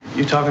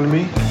You talking to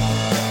me?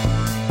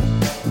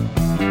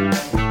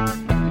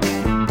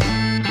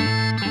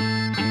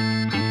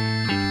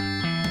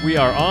 We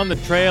are on the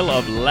trail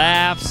of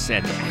laughs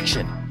and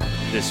action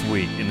this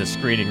week in the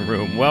screening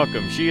room.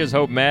 Welcome. She is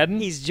Hope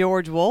Madden. He's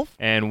George Wolf.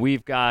 And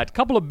we've got a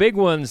couple of big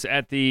ones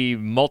at the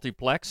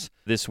multiplex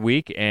this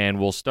week, and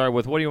we'll start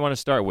with, what do you want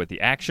to start with, the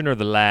action or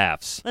the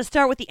laughs? Let's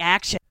start with the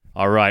action.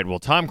 All right. Well,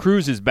 Tom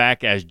Cruise is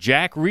back as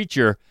Jack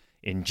Reacher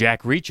in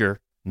Jack Reacher,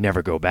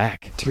 Never Go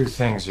Back. Two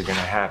things are going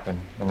to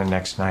happen in the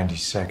next 90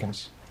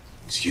 seconds.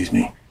 Excuse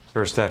me?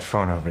 First, that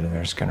phone over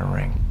there is going to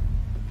ring.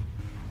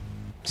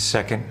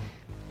 Second,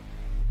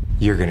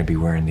 you're going to be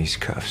wearing these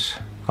cuffs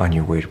on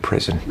your way to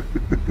prison.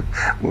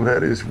 Well,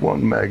 that is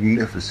one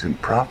magnificent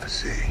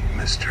prophecy,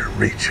 Mr.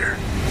 Reacher.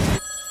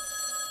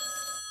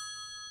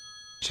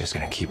 It's just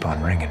going to keep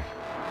on ringing.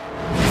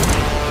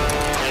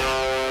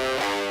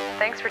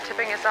 Thanks for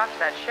tipping us off to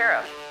that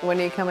sheriff.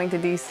 When are you coming to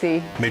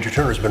D.C.? Major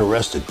Turner's been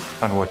arrested.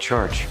 On what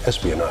charge?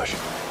 Espionage.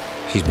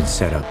 He's been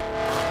set up.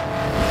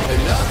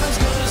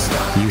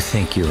 You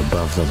think you're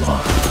above the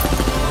law.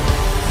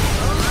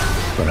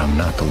 But I'm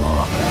not the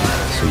law.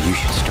 So you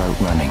should start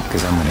running,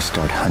 because I'm going to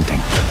start hunting.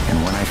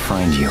 And when I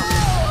find you,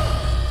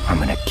 I'm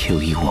going to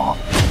kill you all.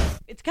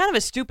 It's kind of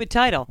a stupid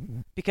title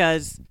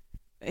because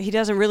he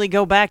doesn't really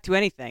go back to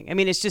anything. I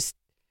mean, it's just...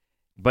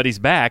 But he's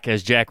back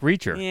as Jack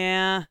Reacher.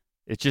 Yeah.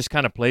 It just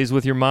kind of plays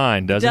with your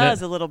mind, doesn't it? It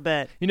does a little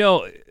bit. You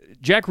know,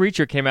 Jack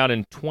Reacher came out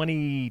in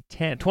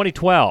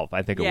 2012,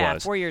 I think it was. Yeah,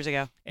 4 years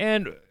ago.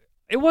 And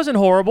it wasn't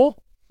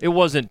horrible. It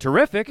wasn't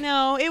terrific.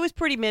 No, it was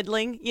pretty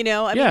middling. You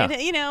know, I Yeah. mean,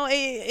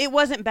 it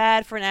wasn't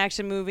bad for an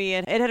action movie.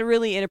 It had a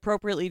really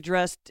inappropriately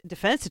dressed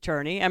defense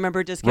attorney. I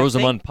remember just kept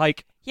Rosamund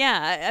Pike.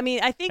 Yeah, I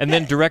mean, I think And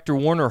then director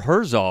Werner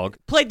Herzog.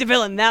 played the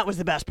villain. That was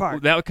the best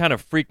part. That kind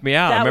of freaked me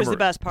out. That I was remember the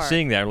best part.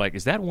 seeing that. Like,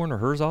 is that Werner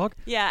Herzog?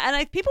 Yeah,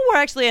 and people were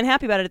actually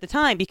unhappy about it at the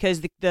time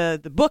because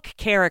the book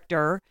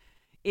character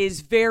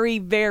is very,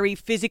 very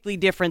physically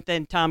different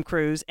than Tom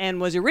Cruise, and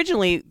was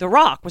originally The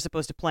Rock was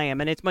supposed to play him,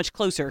 and it's much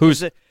closer.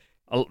 Who's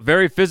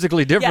very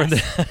physically different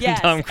than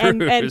yes. Tom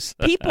Cruise.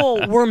 And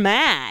people were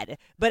mad,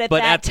 but at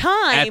that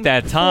time,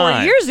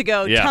 4 years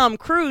ago, yeah. Tom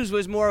Cruise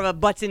was more of a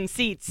butts in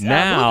seats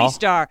Now- movie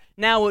star.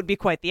 Now it would be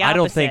quite the opposite. I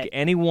don't think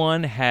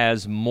anyone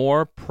has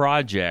more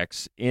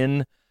projects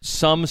in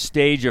some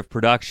stage of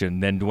production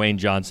than Dwayne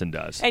Johnson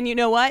does. And you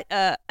know what?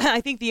 I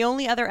think the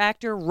only other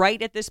actor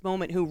right at this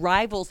moment who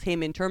rivals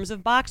him in terms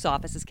of box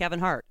office is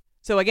Kevin Hart.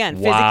 So again,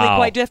 physically Wow.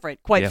 quite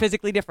different, Yeah.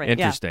 physically different.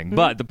 Interesting. Yeah.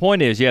 But the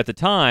point is, at the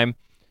time,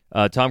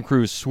 Tom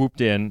Cruise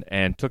swooped in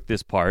and took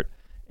this part,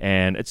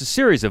 and it's a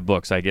series of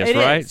books, I guess, It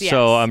right? is, yes.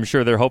 So I'm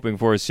sure they're hoping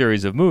for a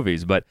series of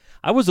movies. But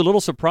I was a little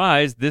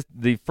surprised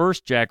the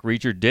first Jack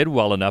Reacher did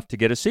well enough to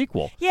get a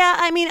sequel. Yeah,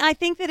 I mean, I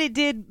think that it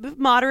did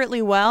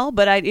moderately well,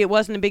 but it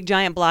wasn't a big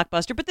giant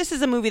blockbuster. But this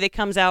is a movie that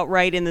comes out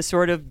right in the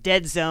sort of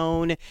dead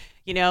zone.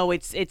 You know,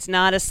 it's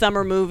not a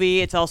summer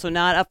movie. It's also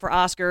not up for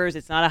Oscars.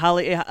 It's not a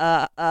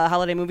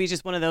holiday movie. It's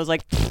just one of those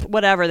like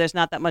whatever. There's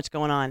not that much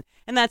going on,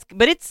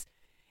 but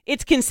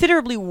it's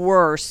considerably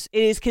worse.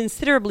 It is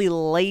considerably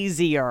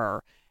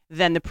lazier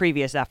than the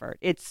previous effort.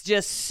 It's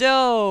just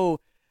so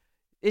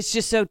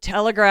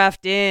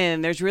telegraphed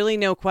in. There's really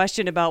no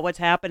question about what's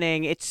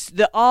happening.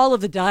 All of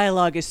the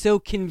dialogue is so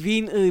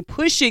conveniently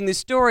pushing the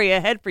story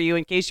ahead for you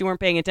in case you weren't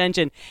paying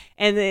attention.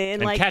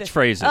 And like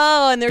catchphrases.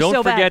 And they're Don't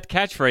so bad. forget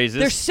catchphrases.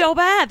 They're so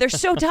bad. They're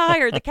so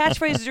tired. The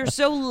catchphrases are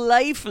so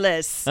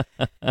lifeless.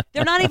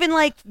 They're not even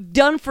like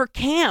done for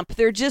camp.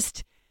 They're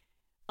just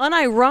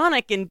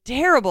unironic and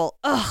terrible.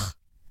 Ugh.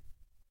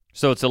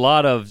 So it's a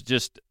lot of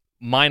just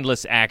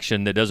mindless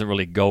action that doesn't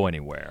really go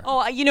anywhere.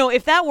 Oh, you know,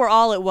 if that were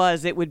all it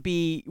was,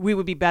 we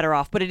would be better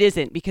off. But it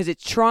isn't, because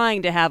it's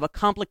trying to have a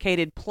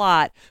complicated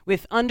plot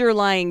with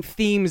underlying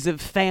themes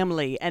of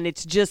family, and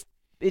it's just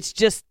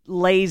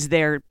lays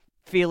there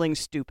feeling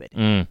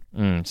stupid.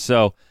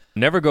 So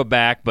Never Go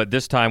Back, but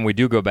this time we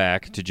do go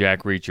back to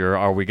Jack Reacher.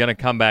 Are we going to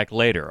come back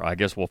later? I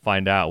guess we'll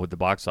find out with the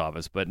box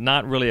office, but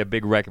not really a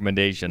big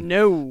recommendation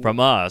from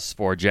us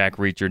for Jack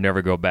Reacher,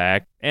 Never Go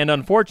Back. And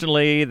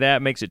unfortunately,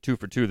 that makes it 2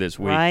 for 2 this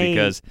week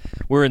because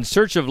we're in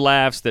search of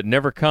laughs that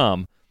never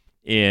come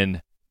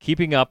in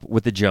Keeping Up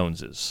with the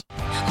Joneses.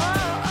 Hey,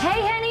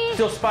 honey.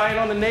 Still spying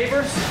on the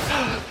neighbors?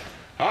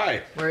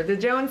 Hi. We're the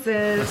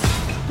Joneses.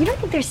 You don't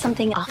think there's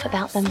something off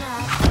about them?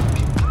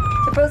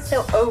 They're both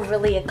so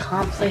overly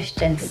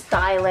accomplished and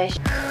stylish.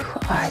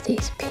 Who are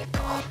these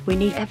people? We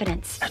need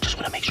evidence. I just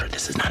want to make sure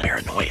this is not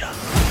paranoia.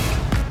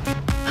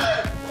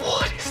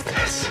 What is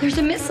this? There's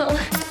a missile.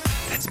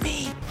 That's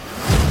me.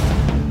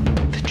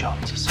 The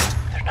Joneses.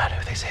 They're not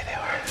who they say they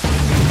are.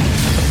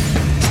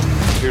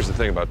 Here's the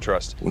thing about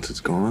trust. Once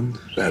it's gone,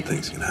 bad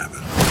things can happen.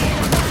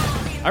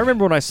 I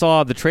remember when I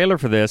saw the trailer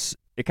for this,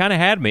 it kind of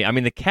had me. I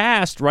mean, the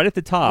cast right at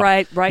the top.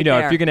 Right You know,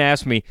 there. if you're going to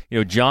ask me,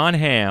 John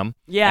Hamm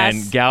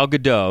and Gal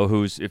Gadot,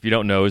 who's, if you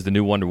don't know, is the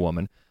new Wonder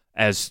Woman,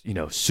 as,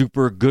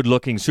 super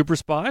good-looking super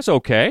spies,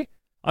 okay.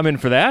 I'm in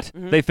for that.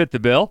 Mm-hmm. They fit the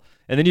bill.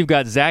 And then you've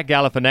got Zach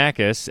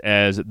Galifianakis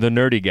as the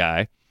nerdy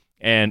guy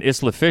and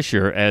Isla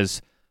Fisher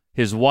as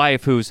his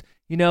wife, who's,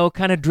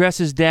 kind of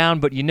dresses down,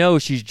 but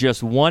she's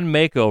just one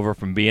makeover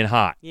from being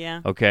hot.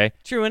 Yeah. Okay?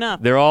 True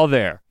enough. They're all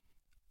there.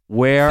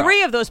 Where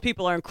 3 of those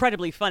people are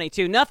incredibly funny,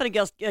 too. Nothing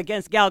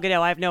against Gal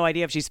Gadot. I have no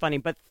idea if she's funny,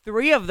 but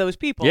 3 of those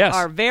people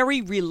are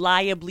very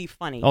reliably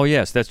funny. Oh,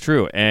 yes, that's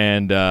true.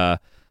 And they're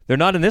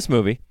not in this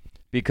movie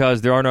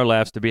because there are no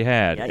laughs to be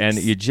had. Yikes. And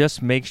it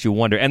just makes you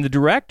wonder. And the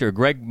director,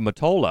 Greg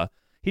Mottola,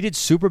 he did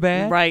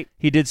Superbad. Right.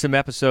 He did some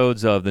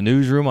episodes of The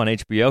Newsroom on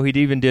HBO.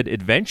 He even did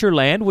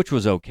Adventureland, which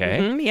was okay.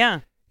 Mm-hmm,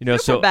 yeah.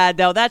 Superbad,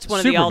 though. That's one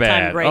of the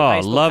all-time great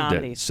high school loved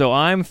comedies. it. So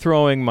I'm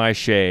throwing my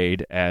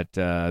shade at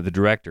the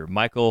director,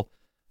 Michael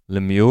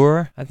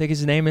Lemure, I think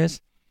his name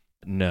is.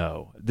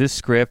 No, this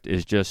script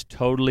is just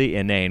totally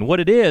inane.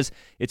 What it is,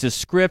 it's a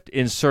script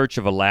in search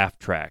of a laugh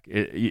track.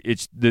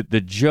 It's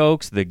the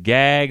jokes, the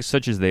gags,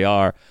 such as they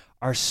are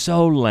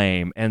so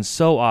lame and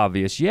so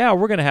obvious. Yeah,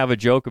 we're going to have a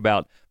joke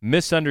about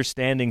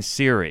misunderstanding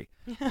Siri.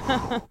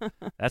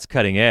 That's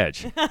cutting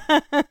edge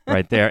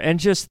right there. And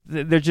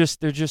they're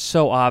just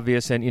so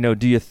obvious. And,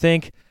 do you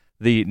think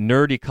the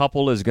nerdy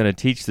couple is going to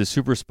teach the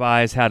super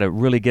spies how to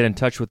really get in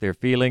touch with their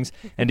feelings?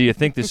 And do you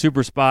think the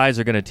super spies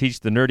are going to teach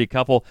the nerdy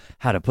couple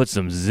how to put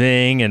some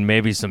zing and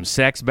maybe some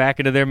sex back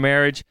into their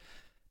marriage?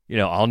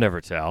 I'll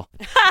never tell.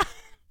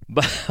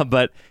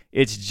 But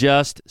it's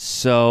just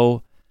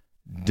so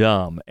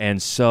dumb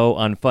and so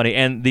unfunny.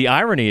 And the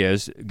irony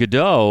is,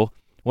 Gadot,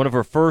 one of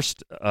her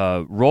first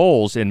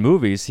roles in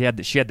movies, she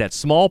had that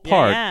small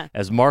part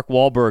as Mark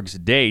Wahlberg's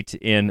date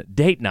in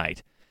Date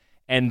Night.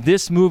 And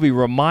this movie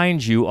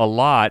reminds you a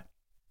lot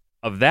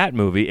of that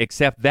movie,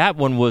 except that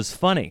one was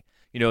funny.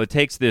 It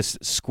takes this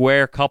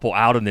square couple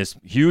out on this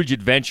huge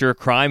adventure,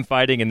 crime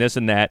fighting and this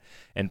and that,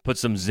 and put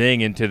some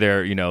zing into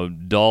their,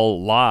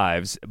 dull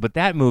lives. But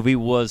that movie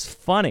was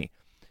funny.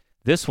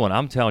 This one,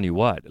 I'm telling you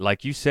what,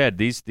 like you said,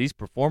 these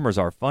performers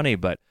are funny,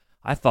 but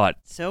I thought...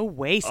 So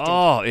wasted.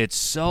 Oh, it's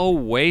so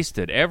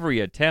wasted. Every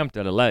attempt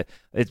at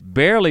it's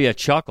barely a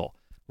chuckle.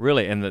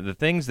 Really, and the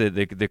things that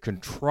the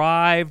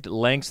contrived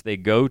lengths they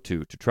go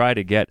to try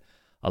to get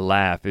a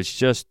laugh, it's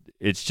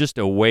just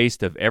a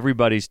waste of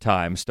everybody's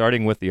time,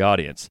 starting with the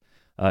audience.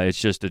 It's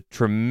just a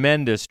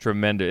tremendous,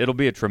 it'll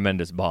be a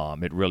tremendous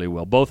bomb. It really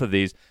will. Both of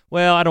these,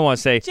 well, I don't want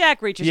to say...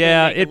 Jack Reacher's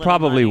yeah, make a it little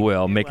probably money.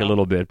 will make a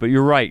little bit, but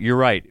you're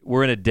right.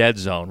 We're in a dead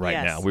zone right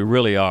Yes. now. We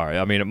really are.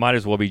 I mean, it might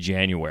as well be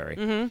January.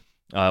 Mm-hmm.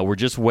 We're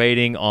just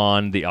waiting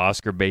on the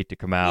Oscar bait to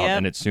come out,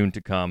 and it's soon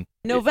to come.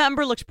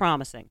 November looks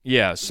promising.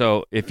 Yeah,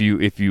 so if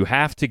you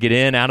have to get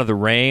in out of the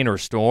rain or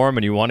storm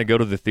and you want to go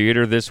to the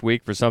theater this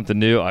week for something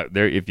new,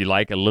 if you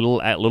like a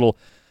little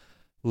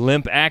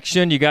limp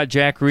action, you got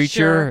Jack Reacher.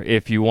 Sure.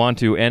 If you want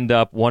to end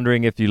up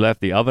wondering if you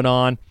left the oven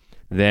on,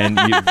 then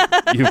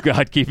you've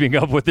got Keeping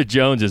Up with the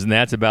Joneses, and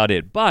that's about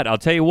it. But I'll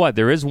tell you what,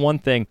 there is one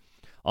thing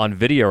on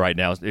video right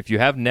now. If you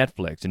have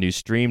Netflix and you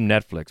stream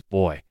Netflix,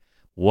 boy,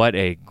 what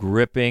a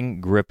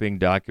gripping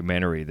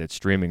documentary that's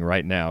streaming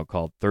right now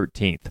called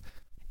 13th.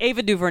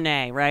 Ava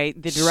DuVernay,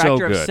 right? The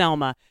director of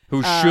Selma.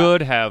 Who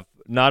should have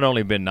not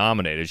only been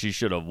nominated, she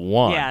should have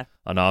won Yeah.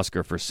 an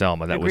Oscar for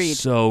Selma. That Agreed. was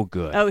so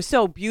good. Oh,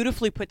 so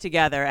beautifully put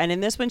together. And in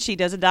this one, she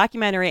does a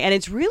documentary, and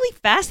it's really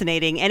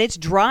fascinating, and it's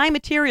dry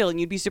material, and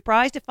you'd be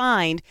surprised to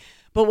find.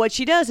 But what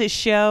she does is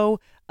show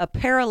a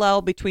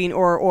parallel between,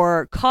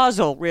 or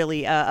causal,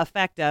 really,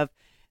 effect of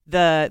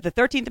the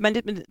 13th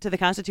Amendment to the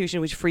Constitution,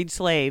 which freed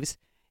slaves,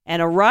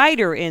 and a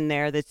rider in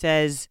there that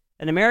says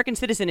an American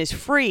citizen is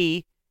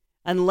free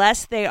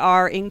unless they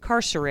are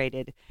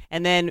incarcerated.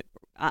 And then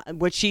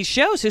what she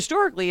shows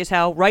historically is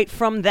how right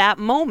from that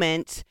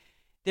moment,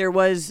 there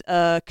was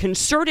a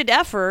concerted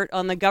effort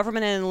on the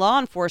government and law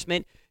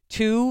enforcement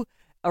to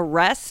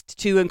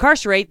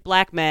incarcerate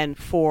black men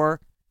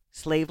for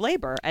slave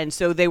labor. And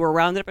so they were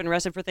rounded up and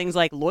arrested for things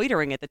like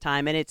loitering at the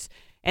time. And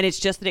it's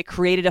just that it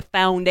created a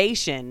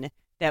foundation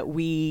that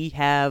we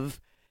have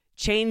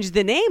changed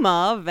the name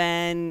of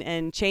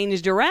and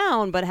changed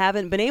around, but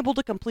haven't been able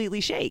to completely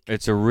shake.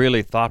 It's a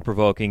really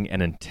thought-provoking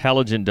and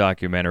intelligent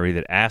documentary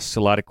that asks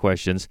a lot of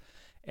questions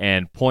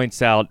and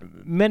points out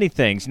many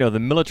things. The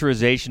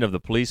militarization of the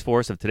police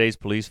force, of today's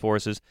police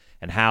forces,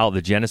 and how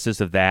the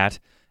genesis of that,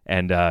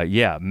 and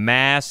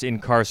mass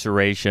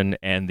incarceration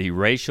and the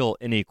racial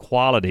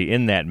inequality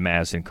in that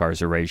mass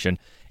incarceration.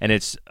 And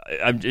it's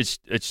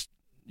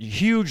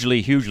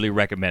hugely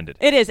recommended.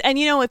 It is. And,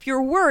 if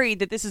you're worried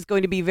that this is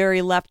going to be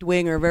very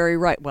left-wing or very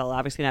right, well,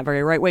 obviously not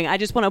very right-wing, I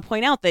just want to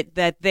point out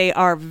that they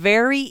are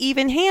very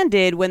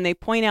even-handed when they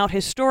point out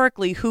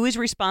historically who is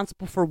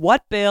responsible for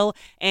what bill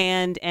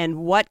and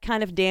what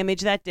kind of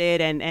damage that did,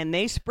 and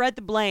they spread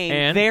the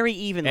blame very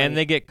evenly. And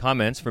they get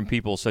comments from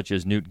people such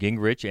as Newt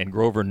Gingrich and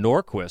Grover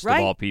Norquist, right,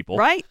 of all people.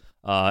 Right.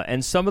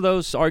 And some of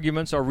those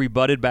arguments are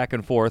rebutted back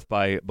and forth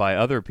by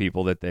other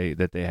people that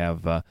they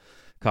have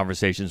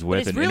conversations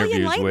with and really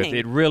interviews with.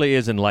 It really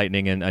is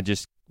enlightening, and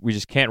we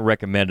just can't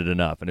recommend it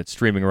enough. And it's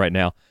streaming right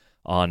now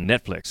on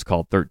Netflix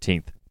called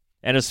 13th.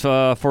 And as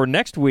for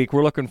next week,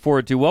 we're looking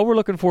forward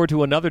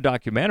to another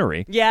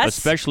documentary. Yes.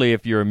 Especially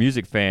if you're a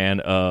music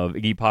fan of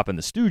Iggy Pop and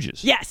the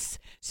Stooges. Yes.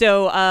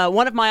 So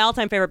one of my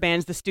all-time favorite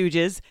bands, The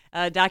Stooges,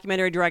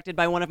 documentary directed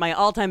by one of my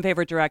all-time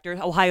favorite directors,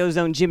 Ohio's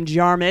own Jim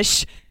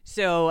Jarmusch.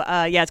 So,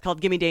 it's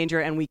called Gimme Danger,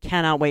 and we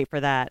cannot wait for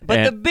that.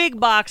 But the big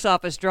box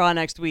office draw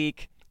next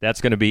week.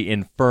 That's going to be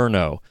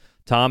Inferno.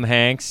 Tom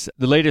Hanks,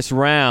 the latest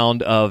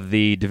round of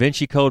the Da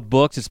Vinci Code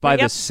books. It's by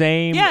the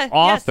same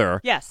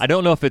author. Yes. I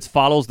don't know if it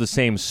follows the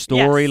same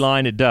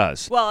storyline. It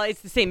does. Well,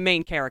 it's the same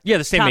main character. Yeah,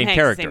 the same main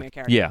character. The same main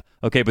character. Yeah.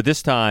 Okay, but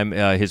this time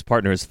his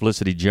partner is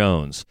Felicity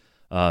Jones.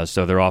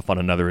 So they're off on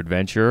another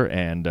adventure,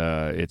 and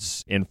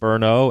it's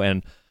Inferno,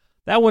 and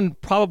that one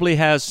probably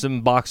has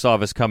some box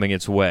office coming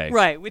its way.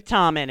 Right, with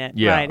Tom in it.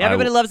 Yeah, right.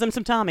 Everybody loves them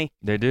some Tommy.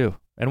 They do.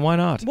 And why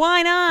not?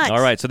 Why not? All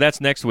right, so that's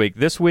next week.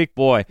 This week,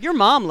 boy. Your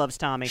mom loves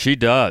Tommy. She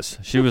does.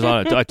 She was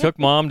on it. I took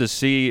Mom to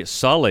see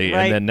Sully,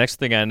 and then next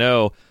thing I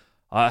know,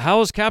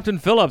 how's Captain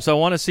Phillips? I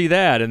want to see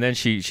that. And then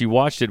she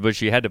watched it, but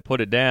she had to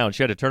put it down.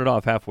 She had to turn it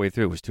off halfway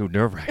through. It was too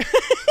nerve-wracking.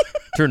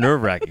 Too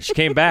nerve-wracking. She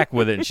came back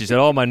with it, and she said,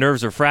 my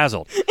nerves are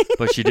frazzled.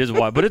 But she did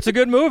watch. But it's a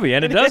good movie,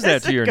 and it does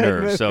that to your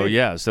nerves.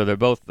 Movie. So they're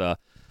both good.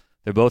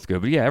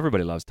 But yeah,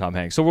 everybody loves Tom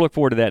Hanks. So we'll look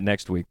forward to that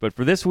next week. But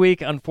for this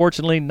week,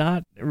 unfortunately,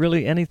 not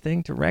really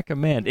anything to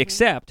recommend,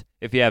 except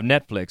if you have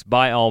Netflix,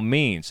 by all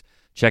means,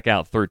 check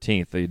out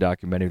 13th, the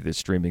documentary that's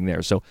streaming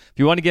there. So if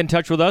you want to get in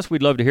touch with us,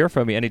 we'd love to hear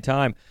from you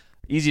anytime.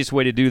 Easiest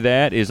way to do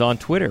that is on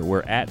Twitter.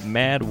 We're at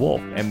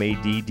MaddWolf,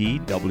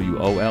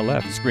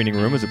 MaddWolf. The Screening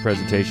Room is a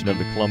presentation of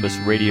the Columbus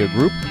Radio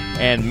Group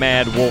and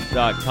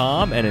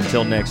MaddWolf.com. And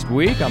until next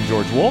week, I'm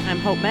George Wolf. I'm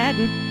Hope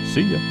Madden.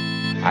 See ya.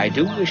 I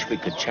do wish we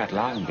could chat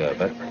longer,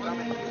 but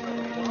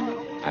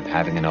I'm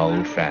having an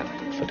old friend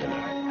for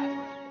dinner.